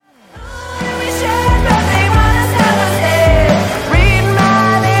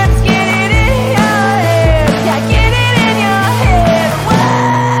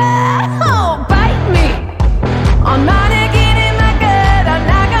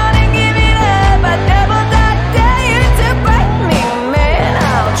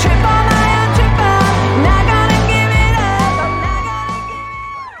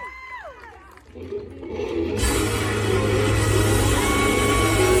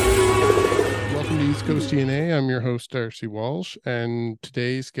Coast DNA. I'm your host, Darcy Walsh, and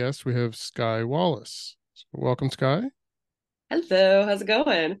today's guest we have Skye Wallace. So welcome, Skye. Hello, how's it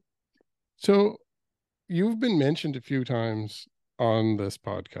going? So you've been mentioned a few times on this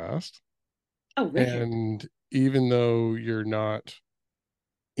podcast, Oh, really? and even though you're not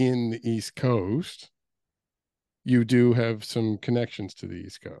in the East Coast, you do have some connections to the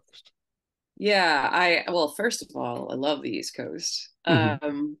East Coast. Yeah, well, first of all, I love the East Coast. Hmm.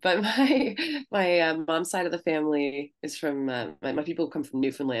 But my mom's side of the family is from my people come from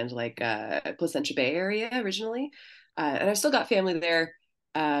Newfoundland, like Placentia Bay area originally, and I've still got family there,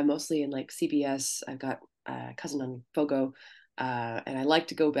 mostly in like CBS. I've got a cousin on Fogo, and I like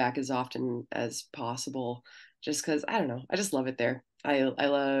to go back as often as possible, just because I don't know, I just love it there. I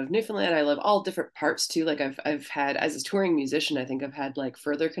love Newfoundland. I love all different parts too. Like I've had as a touring musician, I think I've had like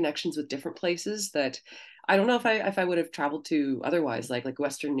further connections with different places that I don't know if I would have traveled to otherwise. Like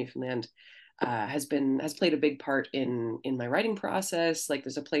Western Newfoundland has played a big part in my writing process. Like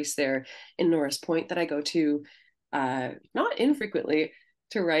there's a place there in Norris Point that I go to not infrequently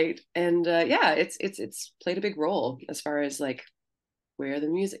to write, and yeah, it's played a big role as far as like where the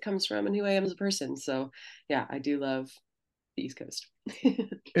music comes from and who I am as a person. So yeah, I do love the East Coast.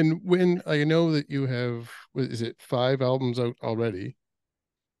 And when I know that you have, what is it, 5 albums out already,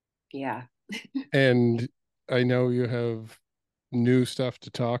 Yeah. and I know you have new stuff to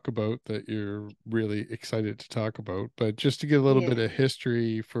talk about that you're really excited to talk about. But just to get a little bit Yeah. of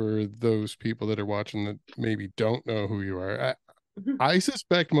history for those people that are watching that maybe don't know who you are, I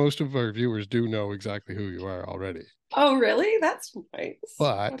suspect most of our viewers do know exactly who you are already. Oh, really? That's nice.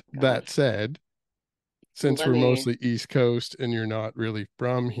 Oh, But that gosh. said, since Let we're me. mostly East Coast and you're not really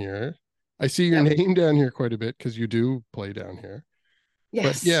from here, I see your Yep. name down here quite a bit because you do play down here. But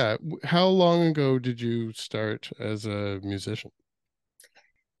Yes. yeah, how long ago did you start as a musician?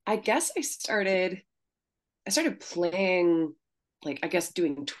 I guess I started playing like I guess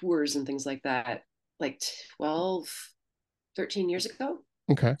doing tours and things like that like 12, 13 years ago.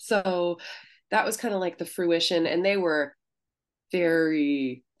 Okay. So that was kind of like the fruition and they were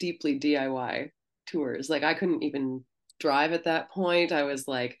very deeply DIY tours. Like I couldn't even drive at that point. I was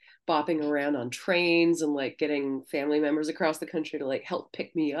like bopping around on trains and like getting family members across the country to like help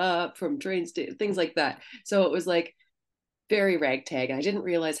pick me up from trains to things like that. So it was like very ragtag. I didn't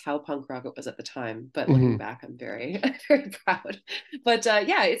realize how punk rock it was at the time, but looking Hmm. back, I'm very very proud. But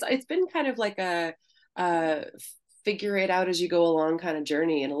yeah, it's been kind of like a figure it out as you go along kind of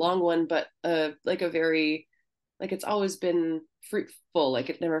journey and a long one, but like a very like it's always been fruitful. Like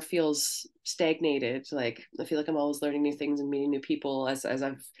it never feels stagnated. Like I feel like I'm always learning new things and meeting new people as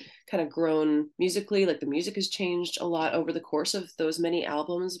I've kind of grown musically. Like the music has changed a lot over the course of those many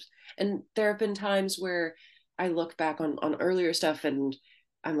albums, and there have been times where I look back on earlier stuff and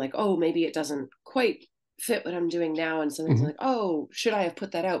I'm like, oh, maybe it doesn't quite fit what I'm doing now. And something's Hmm. like, oh, should I have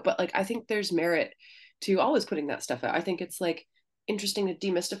put that out? But like, I think there's merit to always putting that stuff out. I think it's like interesting to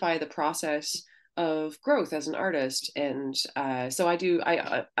demystify the process of growth as an artist. And so I do,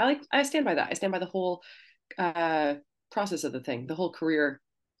 I stand by that. I stand by the whole uh, process of the thing, the whole career.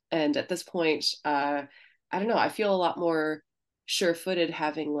 And at this point, I don't know, I feel a lot more sure-footed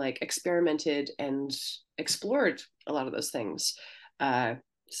having like experimented and explored a lot of those things. Uh,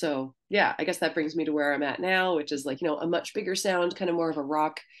 so yeah, I guess that brings me to where I'm at now, which is like, a much bigger sound, kind of more of a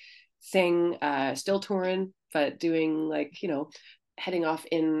rock thing, still touring, but doing like, heading off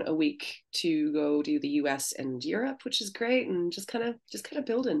in a week to go do the US and Europe, which is great, and just kind of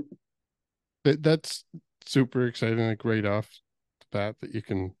building. That's super exciting, like right off the bat that you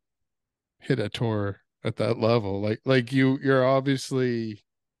can hit a tour at that level. Like you're obviously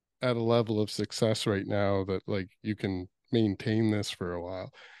at a level of success right now that like you can maintain this for a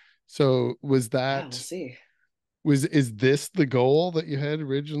while. So Yeah, we'll see. is this the goal that you had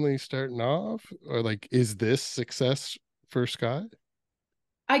originally starting off? Or like is this success for Skye?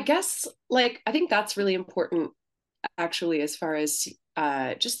 I guess like I think that's really important actually as far as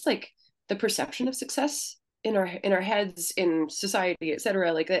just like the perception of success in our heads in society,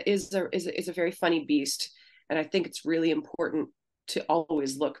 etc. Like that is a very funny beast, and I think it's really important to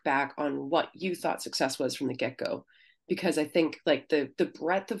always look back on what you thought success was from the get-go, because I think like the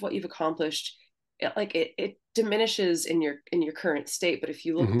breadth of what you've accomplished, it diminishes in your current state, but if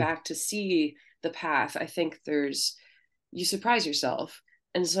you look Hmm. back to see the path, I think there's you surprise yourself.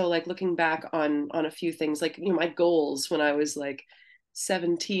 And so like looking back on a few things, like my goals when I was like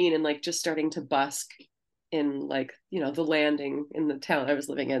 17 and like just starting to busk in like the landing in the town I was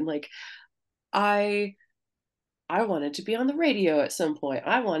living in, like i I wanted to be on the radio at some point.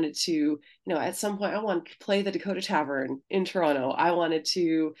 I wanted to, at some point I wanted to play the Dakota Tavern in Toronto. I wanted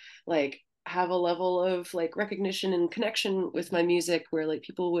to like have a level of like recognition and connection with my music where like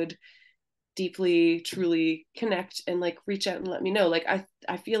people would deeply truly connect and like reach out and let me know. Like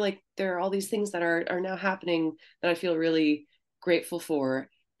I feel like there are all these things that are now happening that I feel really grateful for.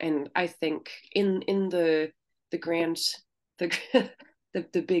 And I think in the grand the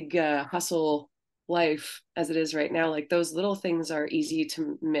the big hustle life as it is right now, like those little things are easy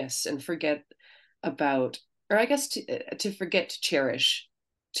to miss and forget about, or I guess to forget to cherish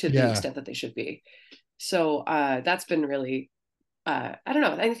to the Yeah. extent that they should be. So that's been really I don't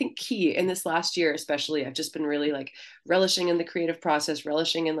know. I think key in this last year, especially, I've just been really like relishing in the creative process,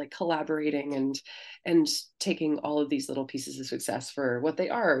 relishing in like collaborating and taking all of these little pieces of success for what they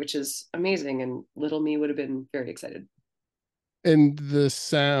are, which is amazing. And little me would have been very excited. And the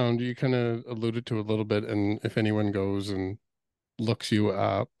sound you kind of alluded to a little bit, and if anyone goes and looks you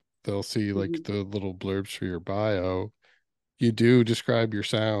up, they'll see like Mm-hmm. the little blurbs for your bio. You do describe your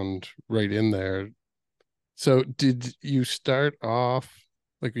sound right in there. So did you start off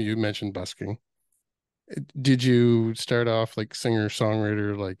like you mentioned busking? Did you start off like singer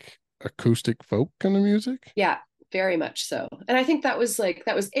songwriter, like acoustic folk kind of music? Yeah, very much so. And I think that was like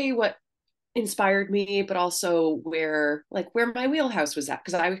that was a what inspired me, but also where my wheelhouse was at,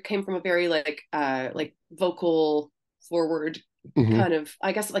 because I came from a very like vocal forward Hmm. kind of,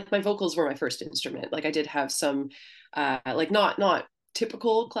 I guess like my vocals were my first instrument. Like I did have some like not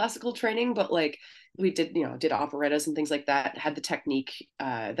typical classical training, but like we did, you know, did operettas and things like that, had the technique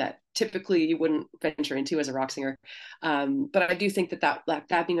that typically you wouldn't venture into as a rock singer. But I do think that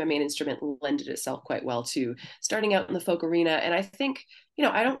being my main instrument lended itself quite well to starting out in the folk arena. And I think, you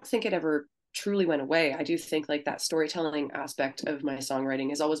know, I don't think it ever truly went away. I do think like that storytelling aspect of my songwriting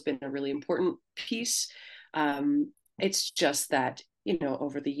has always been a really important piece. It's just that, you know,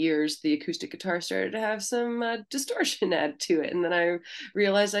 over the years the acoustic guitar started to have some distortion add to it, and then I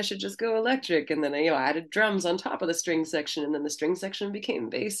realized I should just go electric, and then I, you know, added drums on top of the string section, and then the string section became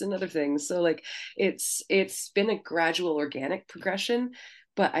bass and other things. So like it's been a gradual organic progression,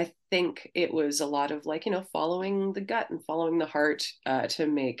 but I think it was a lot of like, you know, following the gut and following the heart to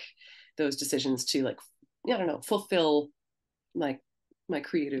make those decisions to like, I don't know, fulfill my my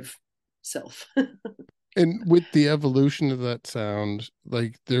creative self. And with the evolution of that sound,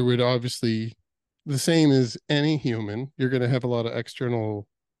 like there would obviously, the same as any human, you're going to have a lot of external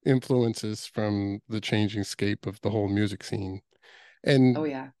influences from the changing scape of the whole music scene. Oh And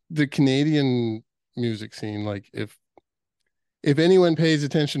yeah. the Canadian music scene, like if anyone pays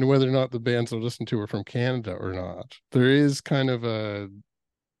attention to whether or not the bands they'll listen to are from Canada or not, there is kind of a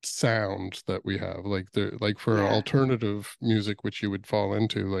sound that we have. Like there, like for Yeah. alternative music, which you would fall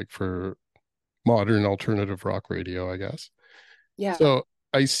into, like for modern alternative rock radio, I guess. Yeah. So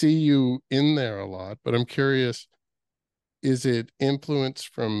I see you in there a lot, but I'm curious, is it influence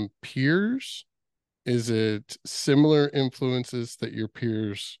from peers? Is it similar influences that your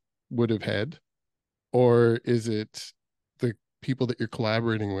peers would have had? Or is it the people that you're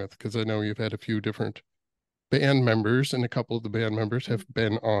collaborating with? Because I know you've had a few different band members, and a couple of the band members have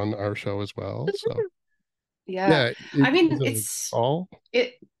been on our show as well. So Yeah. yeah, I mean, is it all?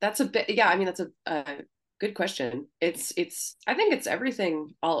 it that's a bit, yeah, I mean, that's a good question. It's I think it's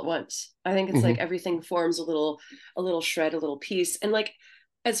everything all at once. I think it's Hmm. like everything forms a little shred, a little piece. And like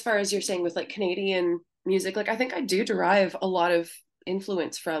as far as you're saying with like Canadian music, like I think I do derive a lot of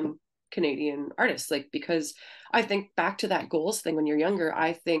influence from Canadian artists, like because I think back to that goals thing when you're younger,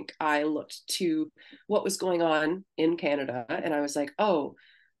 I think I looked to what was going on in Canada and I was like, oh,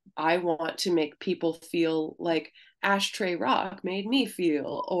 I want to make people feel like Ashtray Rock made me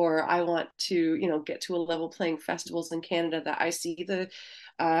feel, or I want to, you know, get to a level playing festivals in Canada that I see the,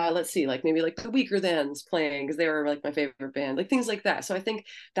 let's see, like maybe like the Weaker Thans playing because they were like my favorite band, like things like that. So I think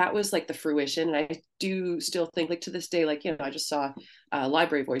that was like the fruition. And I do still think, like to this day, like, you know, I just saw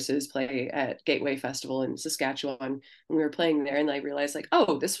Library Voices play at Gateway Festival in Saskatchewan when we were playing there. And I realized, like,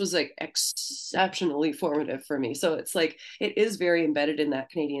 oh, this was like exceptionally formative for me. So it's like, it is very embedded in that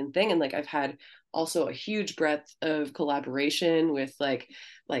Canadian thing. And like I've had also a huge breadth of collaboration with like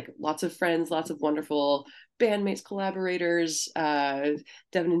lots of friends, lots of wonderful bandmates, collaborators. Devin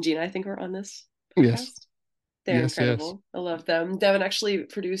and Gina, I think, were on this Yes, podcast. They're yes, yes. incredible. I love them. Devin actually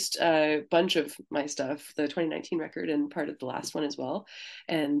produced a bunch of my stuff, the 2019 record and part of the last one as well.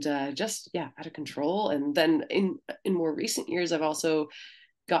 And just yeah, out of control. And then in more recent years, I've also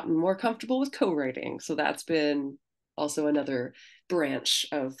gotten more comfortable with co-writing. So that's been also another branch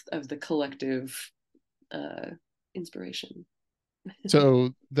of the collective uh, inspiration.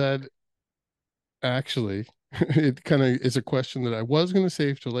 So that actually It kind of is a question that I was going to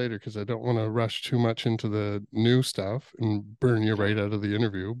save to later because I don't want to rush too much into the new stuff and burn you right out of the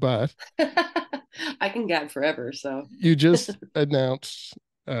interview. But I can gab forever, so. you just announced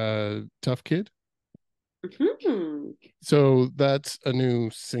Tough Kid. Mhm. So that's a new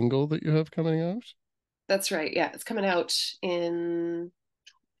single that you have coming out. That's right. Yeah, it's coming out in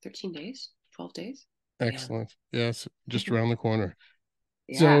 13 days, 12 days. Yeah. Excellent. Yes, just around the corner.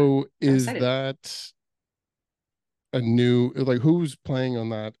 Yeah. So I'm is excited. that a new, like, who's playing on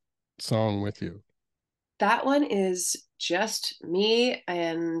that song with you? That one is just me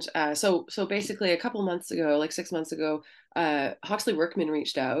and so basically a couple months ago, like 6 months ago, Huxley Workman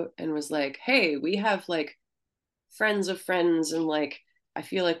reached out and was like, "Hey, we have like friends of friends and like I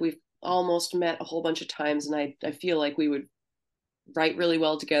feel like we've almost met a whole bunch of times and I feel like we would write really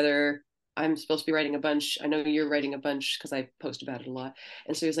well together. I'm supposed to be writing a bunch. I know you're writing a bunch because I post about it a lot."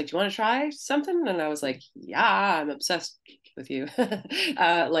 And so he was like, "Do you want to try something?" And I was like, "Yeah, I'm obsessed with you."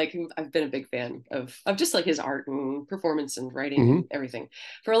 Like I've been a big fan of just like his art and performance and writing Hmm. and everything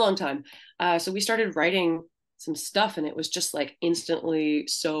for a long time. So we started writing some stuff, and it was just like instantly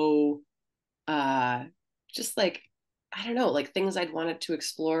so uh, just like I don't know, like things I'd wanted to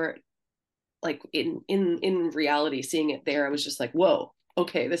explore like in reality, seeing it there, I was just like, whoa,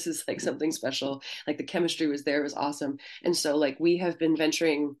 okay, this is like something special. Like the chemistry was there, it was awesome. And so like we have been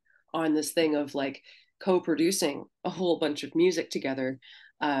venturing on this thing of like co-producing a whole bunch of music together,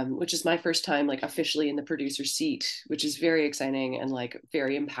 which is my first time like officially in the producer seat, which is very exciting and like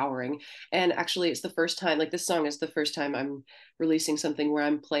very empowering. And actually it's the first time, like this song is the first time I'm releasing something where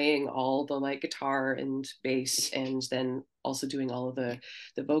I'm playing all the like guitar and bass and then also doing all of the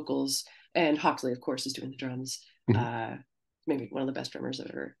vocals, and Hawksley, of course, is doing the drums. Hmm. Uh, Maybe one of the best drummers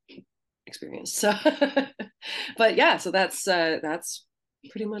I've ever experienced. So, but yeah, so that's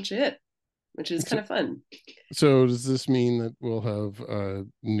pretty much it, which is So, kind of fun. so does this mean that we'll have a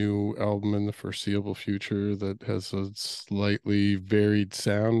new album in the foreseeable future that has a slightly varied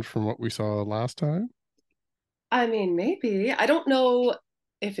sound from what we saw last time? I mean, maybe I don't know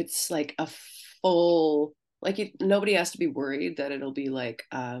if it's like a full like nobody has to be worried that it'll be like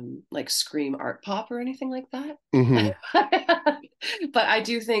scream art pop or anything like that. Hmm. But I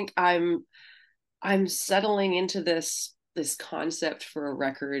do think I'm settling into this concept for a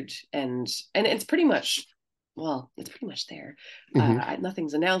record, and it's pretty much well it's pretty much there. Hmm.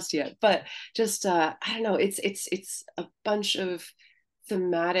 Nothing's announced yet, but just I don't know, it's a bunch of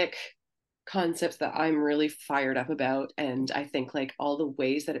thematic concepts that I'm really fired up about, and I think like all the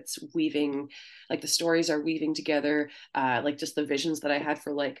ways that it's weaving, like the stories are weaving together, like just the visions that I had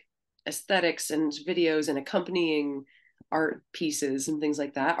for like aesthetics and videos and accompanying art pieces and things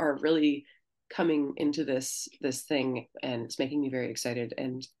like that are really coming into this thing, and it's making me very excited,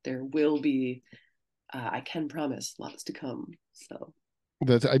 and there will be I can promise lots to come, so.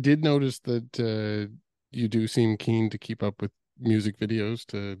 That I did notice that you do seem keen to keep up with music videos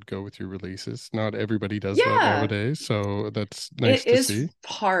to go with your releases. Not everybody does that Yeah, nowadays, so that's nice it to is see.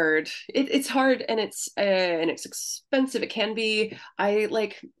 hard. It's hard, and it's expensive. It can be. I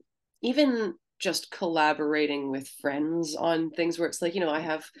like even just collaborating with friends on things where it's like, I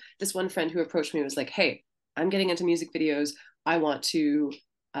have this one friend who approached me and was like, "Hey, I'm getting into music videos. I want to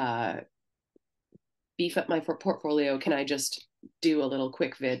uh, beef up my portfolio. Can I just do a little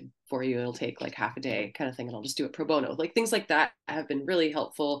quick vid for you? It'll take like half a day kind of thing, and I'll just do it pro bono." Like things like that have been really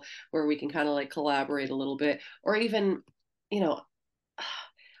helpful, where we can kind of like collaborate a little bit, or even, you know,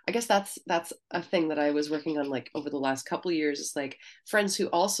 I guess that's a thing that I was working on like over the last couple of years. It's like friends who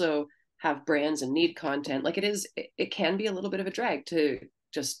also have brands and need content. Like it can be a little bit of a drag to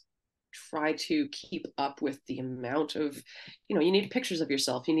just try to keep up with the amount of, you need pictures of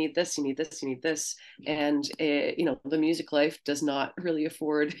yourself, you need this, you need this, you need this, and the music life does not really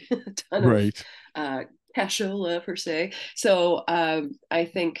afford a ton of Right. uh cashola per se. So I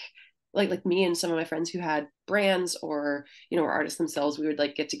think like me and some of my friends who had brands or or artists themselves, we would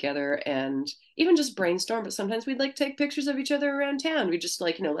like get together and even just brainstorm, but sometimes we'd like take pictures of each other around town. We just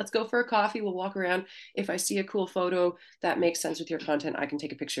like, let's go for a coffee, we'll walk around. If I see a cool photo that makes sense with your content, I can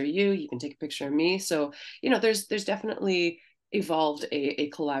take a picture of you, you can take a picture of me. So there's definitely evolved a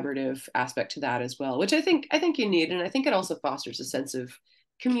collaborative aspect to that as well, which I think you need, and I think it also fosters a sense of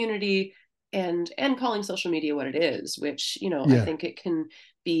community, and calling social media what it is, which I Yeah. think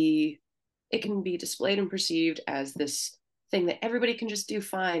be it can be displayed and perceived as this thing that everybody can just do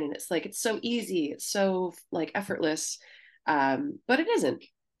fine, and it's like it's so easy, it's so like effortless, but it isn't.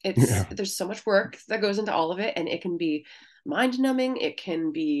 Yeah. There's so much work that goes into all of it, and it can be mind numbing, it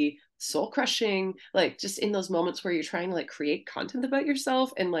can be soul crushing, like just in those moments where you're trying to like create content about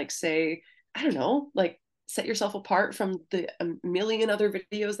yourself and like say, I don't know, like set yourself apart from the a million other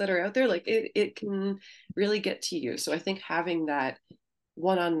videos that are out there, like it can really get to you. So I think having that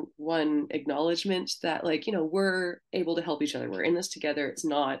one-on-one acknowledgement that, like, we're able to help each other, we're in this together, it's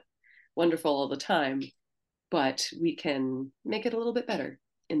not wonderful all the time, but we can make it a little bit better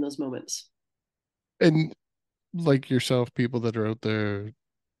in those moments. And like yourself, people that are out there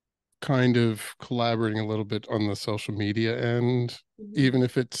kind of collaborating a little bit on the social media end, Mm-hmm. even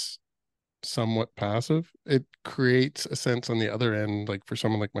if it's somewhat passive, it creates a sense on the other end, like for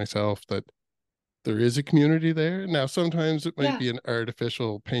someone like myself, that there is a community there. Now, sometimes it might Yeah, be an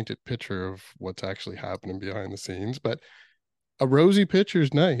artificial painted picture of what's actually happening behind the scenes, but a rosy picture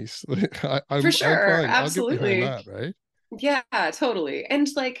is nice. for I'm sure, fine. I'll get behind absolutely. that, right? Yeah, totally. And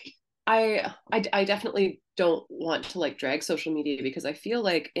like I definitely don't want to like drag social media, because I feel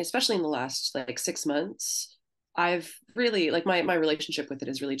like, especially in the last like 6 months, I've really like my relationship with it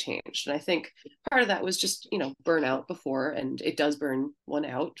has really changed. And I think part of that was just, burnout before, and it does burn one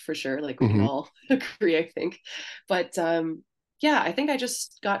out for sure. Like we can Hmm. all agree, I think. But yeah, I think I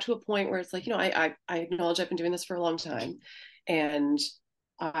just got to a point where it's like, I acknowledge I've been doing this for a long time, and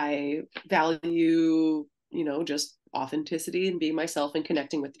I value, just authenticity and being myself and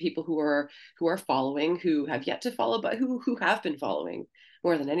connecting with the people who are following, who have yet to follow, but who have been following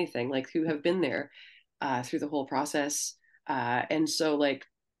more than anything, like who have been there through the whole process. And so like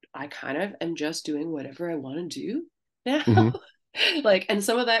I kind of am just doing whatever I want to do now. Hmm. Like, and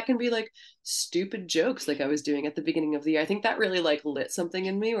some of that can be like stupid jokes like I was doing at the beginning of the year. I think that really like lit something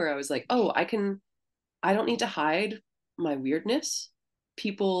in me where I was like, oh, I don't need to hide my weirdness.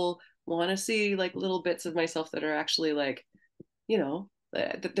 People want to see like little bits of myself that are actually like,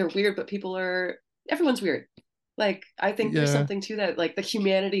 that they're weird, but everyone's weird. Like, I think there's Yeah, something to that, like the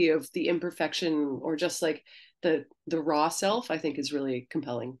humanity of the imperfection, or just like the raw self, I think is really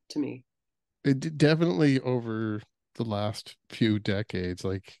compelling to me. definitely over the last few decades,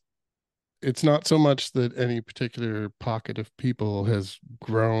 like it's not so much that any particular pocket of people has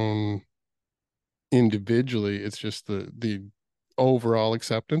grown individually, it's just the overall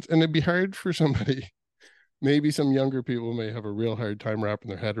acceptance. And it'd be hard for somebody, maybe some younger people may have a real hard time wrapping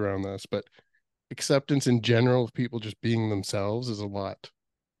their head around this, but acceptance in general of people just being themselves is a lot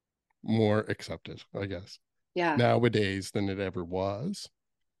more accepted, I guess, Yeah, nowadays than it ever was.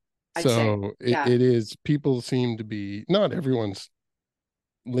 I'd say. So Yeah. it is, people seem to be, not everyone's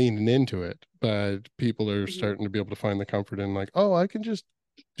leaning into it, but people are Mhm. starting to be able to find the comfort in, like, oh, I can just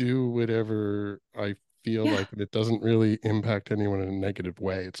do whatever I feel Yeah, like, and it doesn't really impact anyone in a negative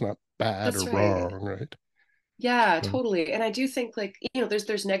way. It's not bad or that's right. wrong, right? Yeah, So, totally. And I do think like,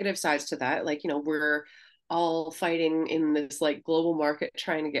 there's negative sides to that. Like, we're all fighting in this like global market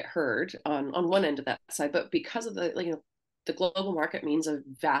trying to get heard on one end of that side. But because of the like, the global market means a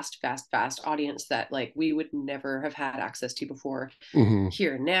vast, vast, vast audience that like we would never have had access to before, hmm.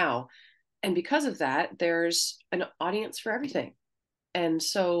 here now. And because of that, there's an audience for everything. And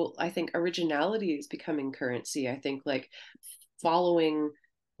so I think originality is becoming currency. I think like following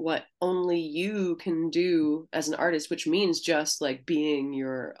what only you can do as an artist, which means just like being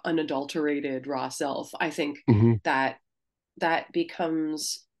your unadulterated raw self. I think Hmm. that that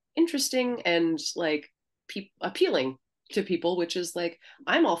becomes interesting and like appealing to people, which is like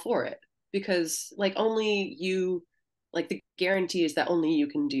I'm all for it, because like only you, like the guarantee is that only you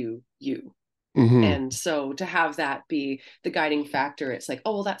can do you. Hmm. And so to have that be the guiding factor, it's like,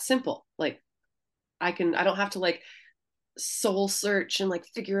 oh well, that's simple. Like I don't have to like soul search and like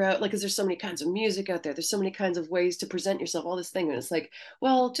figure out, like, because there's so many kinds of music out there, there's so many kinds of ways to present yourself, all this thing, and it's like,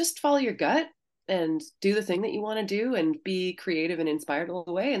 well, just follow your gut and do the thing that you want to do and be creative and inspired along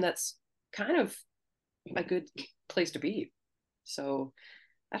the way, and that's kind of a good place to be. So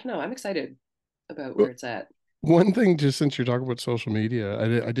I don't know, I'm excited about where Well, it's at. one thing, just since you're talking about social media,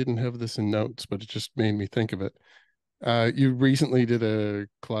 I didn't have this in notes, but it just made me think of it. You recently did a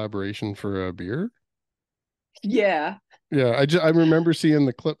collaboration for a beer. Yeah, Yeah, I remember seeing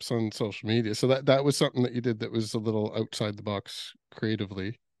the clips on social media. So that was something that you did that was a little outside the box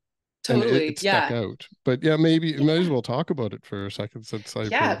creatively, and it totally. stuck Yeah. out. But yeah, maybe you might as Yeah. well talk about it for a second since I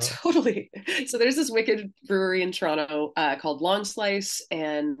bring Yeah, it up. totally. So there's this wicked brewery in Toronto called Long Slice,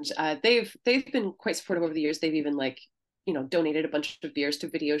 and they've been quite supportive over the years. They've even like, donated a bunch of beers to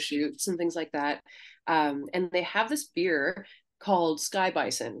video shoots and things like that. And they have this beer called Skye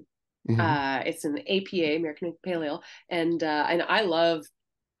Bison. Hmm. It's an APA, American Pale Ale, and I love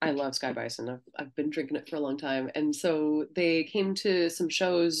Skye Bison. I've been drinking it for a long time, and so they came to some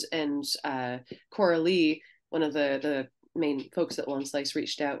shows, and Cora Lee, one of the main folks at Long Slice,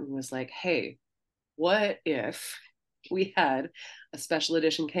 reached out and was like, "Hey, what if we had a special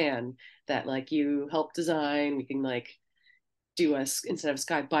edition can that like you helped design. We can like do us instead of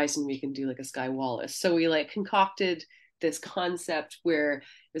Skye Bison, we can do like a Skye Wallace. So we like concocted this concept where it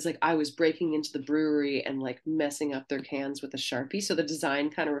was like I was breaking into the brewery and like messing up their cans with a Sharpie. So the design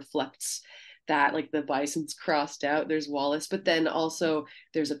kind of reflects that, like the bison's crossed out, there's Wallace, but then also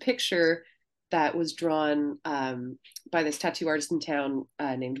there's a picture that was drawn by this tattoo artist in town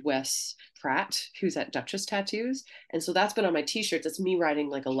named Wes Pratt, who's at Duchess Tattoos. And so that's been on my t-shirts. It's me riding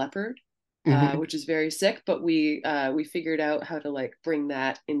like a leopard, Hmm. which is very sick. But we figured out how to like bring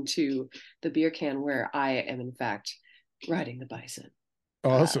that into the beer can where I am in fact riding the bison.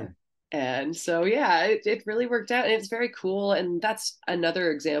 Uh, Awesome. and so yeah, it really worked out, and it's very cool. And that's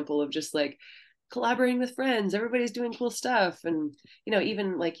another example of just like collaborating with friends. Everybody's doing cool stuff, and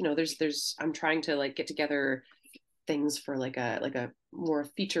even like there's I'm trying to like get together things for like a more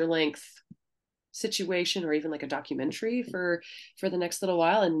feature length situation, or even like a documentary for the next little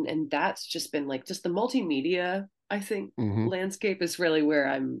while, and that's just been like just the multimedia, I think, Hmm. landscape is really where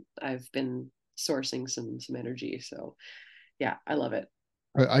I've been sourcing some energy. So yeah, I love it.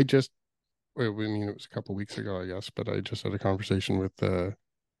 I just, well, I mean, it was a couple weeks ago, I guess, but I just had a conversation with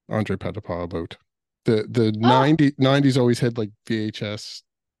Andre Petitpas about the Oh 90s always had like VHS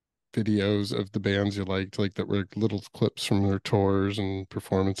videos of the bands you liked, like that were little clips from their tours and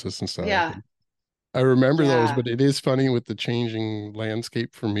performances and stuff. yeah, And I remember those, yeah, but it is funny with the changing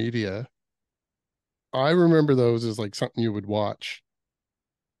landscape for media. I remember those as like something you would watch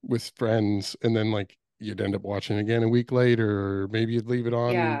with friends, and then like you'd end up watching it again a week later, or maybe you'd leave it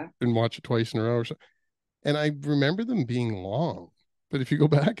on yeah, and watch it twice in a row or so. And I remember them being long. But if you go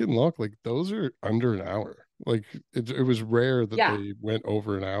back and look, like those are under an hour. Like it was rare that yeah, they went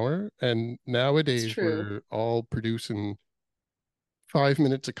over an hour. And it's nowadays true. we're all producing 5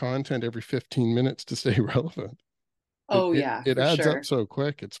 minutes of content every 15 minutes to stay relevant. It, Oh it yeah, it for adds up sure. so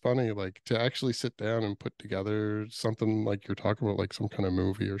quick. It's funny, like to actually sit down and put together something like you're talking about, like some kind of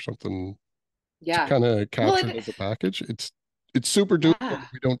movie or something to Yeah, kind of well, capture it as a package. It's super doable. yeah,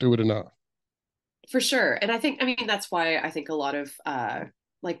 We don't do it enough. for sure. And I mean that's why I think a lot of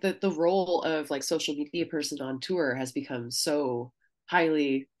like the role of like social media person on tour has become so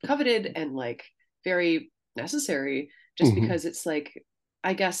highly coveted and like very necessary, just Hmm. because it's like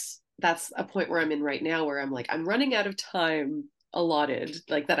I guess that's a point where I'm in right now, where I'm like I'm running out of time allotted,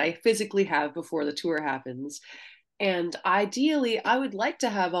 like that I physically have before the tour happens. And ideally I would like to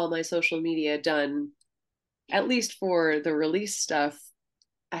have all my social media done, at least for the release stuff,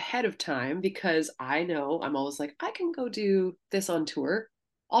 ahead of time, because I know I'm always like, I can go do this on tour.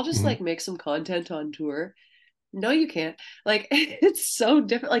 I'll just Hmm. like make some content on tour. No, you can't. Like it's so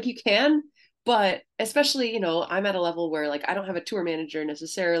different. Like you can, but especially, I'm at a level where like I don't have a tour manager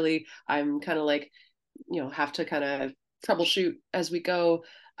necessarily. I'm kind of like, have to kind of troubleshoot as we go.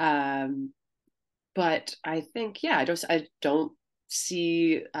 Um, but I think, yeah, I don't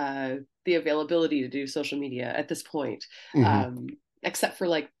see the availability to do social media at this point, Hmm. um, except for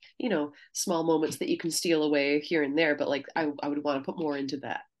like small moments that you can steal away here and there. But like I would want to put more into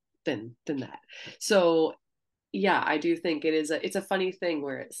that than that. So yeah, I do think it's a funny thing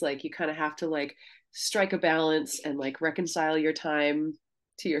where it's like you kind of have to like strike a balance and like reconcile your time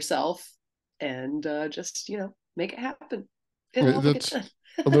to yourself, and just make it happen. It'll all get That's done.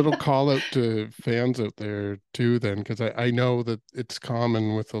 a little call out to fans out there too, then, because I know that it's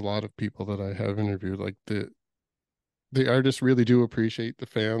common with a lot of people that I have interviewed. Like the artists really do appreciate the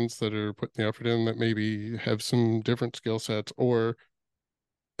fans that are putting the effort in, that maybe have some different skill sets or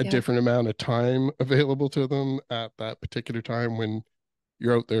a Yeah, different amount of time available to them at that particular time when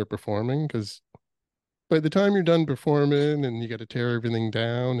you're out there performing. Because by the time you're done performing and you got to tear everything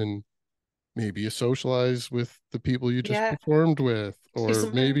down, and maybe you socialize with the people you just yeah. performed with, Do or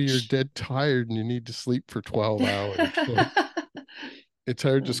some maybe you're merch. dead tired and you need to sleep for 12 hours. Like Oh, it's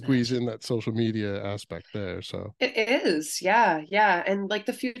hard to squeeze imagine. in that social media aspect there. So, It is, yeah, yeah. And like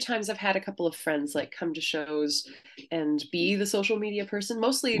the few times I've had a couple of friends like come to shows and be the social media person,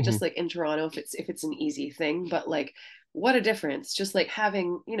 mostly hmm. just like in Toronto if it's an easy thing, but like what a difference just like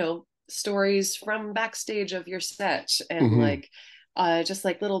having, stories from backstage of your set, and Hmm. like just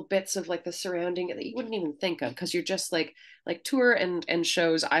like little bits of like the surrounding that you wouldn't even think of, because you're just like tour and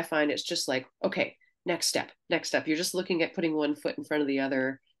shows, I find it's just like, okay, next step. You're just looking at putting one foot in front of the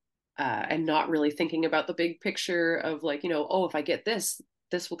other, and not really thinking about the big picture of like, oh, if I get this,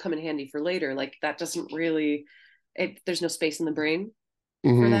 this will come in handy for later. Like that doesn't really, there's no space in the brain for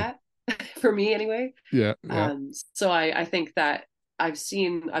Hmm. that, for me anyway. Yeah, yeah. So I think that I've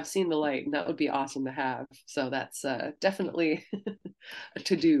seen the light, and that would be awesome to have. So that's definitely a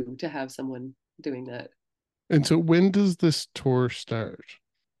to do to have someone doing that. And so when does this tour start?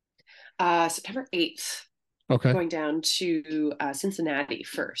 September 8th, Okay. going down to Cincinnati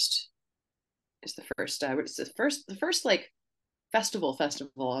first. Is the first it's the first like festival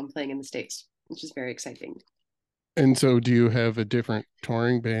I'm playing in the States, which is very exciting. And so do you have a different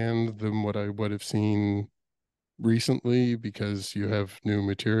touring band than what I would have seen recently because you have new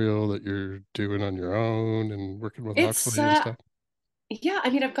material that you're doing on your own and working with It's Oxley and stuff? Yeah, I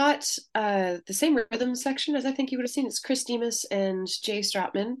mean, I've got the same rhythm section as I think you would have seen. It's Chris Demas and Jay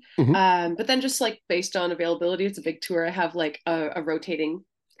Stratman. Hmm. But then just like based on availability, it's a big tour. I have like a rotating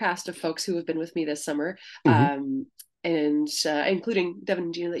cast of folks who have been with me this summer, Hmm. and including Devin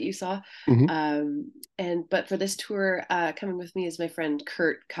and Gina that you saw. Hmm. And but for this tour, coming with me is my friend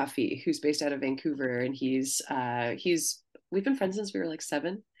Kurt Cuffey, who's based out of Vancouver, and he's we've been friends since we were like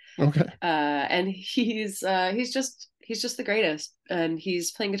 7, Okay. and he's just the greatest, and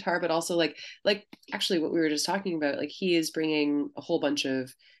he's playing guitar but also like actually what we were just talking about, like he is bringing a whole bunch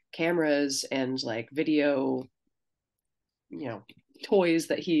of cameras and like video, you know, toys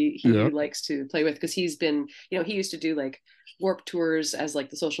that he Yeah. likes to play with, because he's been, he used to do like Warp tours as like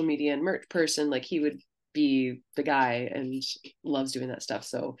the social media and merch person. Like he would be the guy and loves doing that stuff.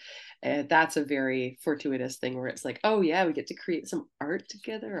 So that's a very fortuitous thing where it's like, oh yeah, we get to create some art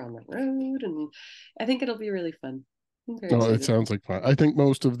together on the road, and I think it'll be really fun. I'm very Oh, it excited. sounds like fun. I think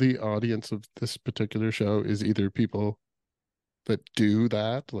most of the audience of this particular show is either people that do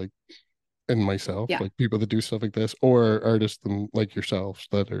that, like, and myself, Yeah, like people that do stuff like this, or artists like yourselves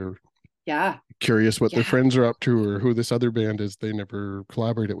that are yeah, curious what their yeah. friends are up to or who this other band is they never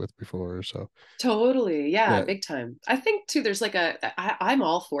collaborated with before. So Totally. Yeah, yeah. big time. I think too, there's like I'm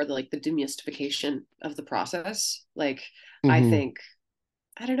all for the like the demystification of the process. Like I Hmm. think,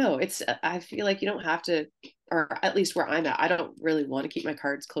 I don't know, it's I feel like you don't have to, or at least where I'm at, I don't really want to keep my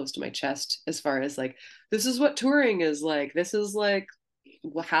cards close to my chest as far as like, this is what touring is like. This is like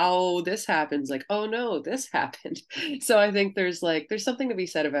how this happens. Like, oh no, this happened. So I think there's something to be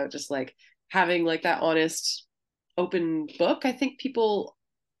said about just like having like that honest open book. I think people,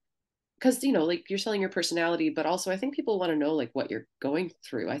 because like you're selling your personality, but also I think people want to know like what you're going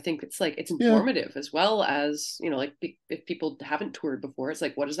through. I think it's like it's Yeah. informative as well as, like if people haven't toured before, it's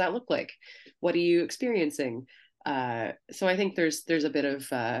like, what does that look like, what are you experiencing? So I think there's a bit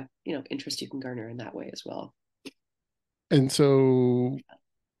of interest you can garner in that way as well. And so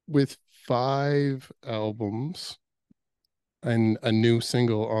with 5 albums and a new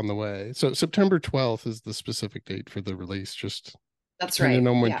single on the way. So September 12th is the specific date for the release. Just That's depending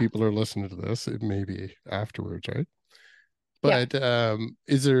right. on when Yeah. people are listening to this, it may be afterwards, right? Yeah. But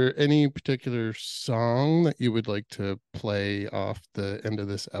is there any particular song that you would like to play off the end of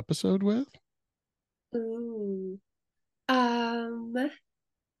this episode with? Ooh. um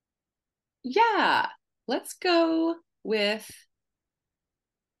yeah, let's go with,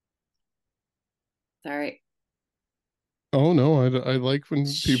 sorry. Oh no, I like when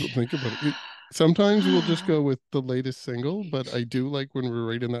people think about it. Sometimes we'll just go with the latest single, but I do like when we're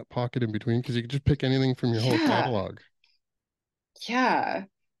right in that pocket in between because you can just pick anything from your whole Yeah. catalog. Yeah.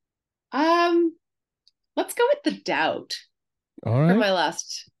 Um, let's go with The Doubt All for right, my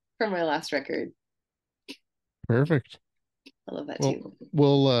last record. perfect. I love that Well, too.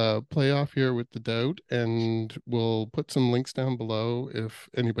 we'll play off here with the doubt, and we'll put some links down below if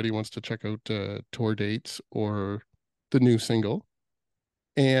anybody wants to check out tour dates or the new single.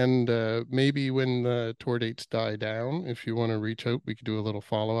 And maybe when the tour dates die down, if you want to reach out, we could do a little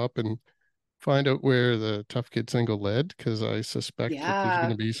follow up and find out where the Tough Kid single led, because I suspect that there's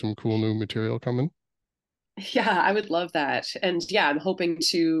going to Yeah. be some cool new material coming. Yeah, I would love that. And yeah, I'm hoping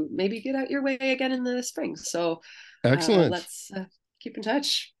to maybe get out your way again in the spring. So Excellent. let's keep in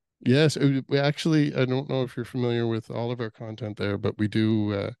touch. Yes, we actually, I don't know if you're familiar with all of our content there, but we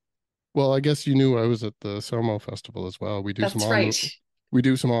do. Well, I guess you knew I was at the Somo Festival as well. That's right. We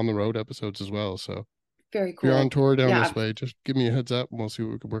do some on the road episodes as well. So if Very you're on cool. tour down Yeah, this way, just give me a heads up and we'll see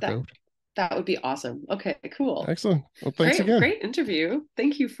what we can work that out. that would be awesome. Okay, cool. Excellent. Well, thanks Great, again. great interview.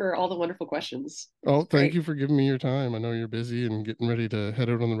 Thank you for all the wonderful questions. Oh, It's thank great. you for giving me your time. I know you're busy and getting ready to head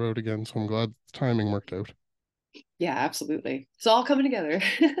out on the road again, so I'm glad the timing worked out. Yeah, absolutely. It's all coming together.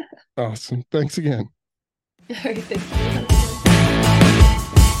 Awesome. Thanks again. All right, thank you. Have a good one.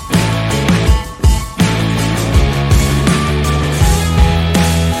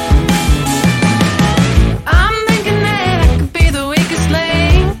 I'm thinking that I could be the weakest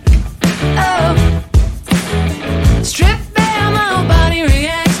link. Oh, strip bare, my whole body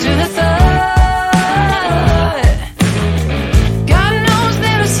reacts to the thought. God knows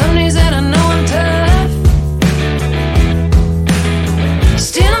there are some days that I know I'm tough.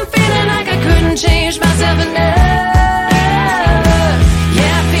 Still, I'm feeling like I couldn't change finish myself enough.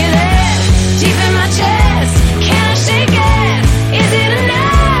 Yeah, I feel it deep in my chest. Can I shake it? Is it enough?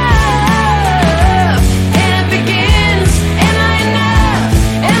 And it begins. Am I enough?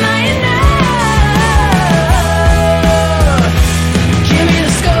 Am I enough? Give me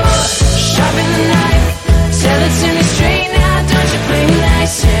the score, sharpen the knife. Tell it to me straight now, don't you play me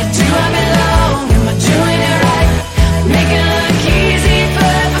nice. Yeah, do I belong? Am I doing it right? Make it look easy,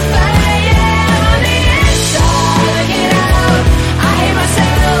 put up a fight. Yeah, I'm on the inside, looking out. I hate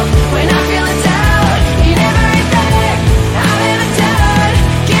myself when I feel a doubt. In everything I've ever done,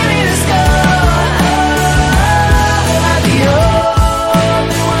 give me the score. Am I the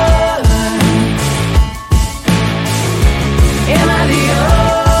only one? Am I the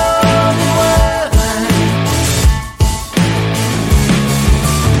only one?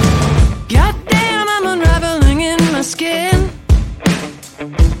 Goddamn, I'm unraveling in my skin.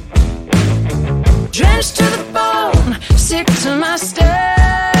 Drenched to the bone, sick to my stomach.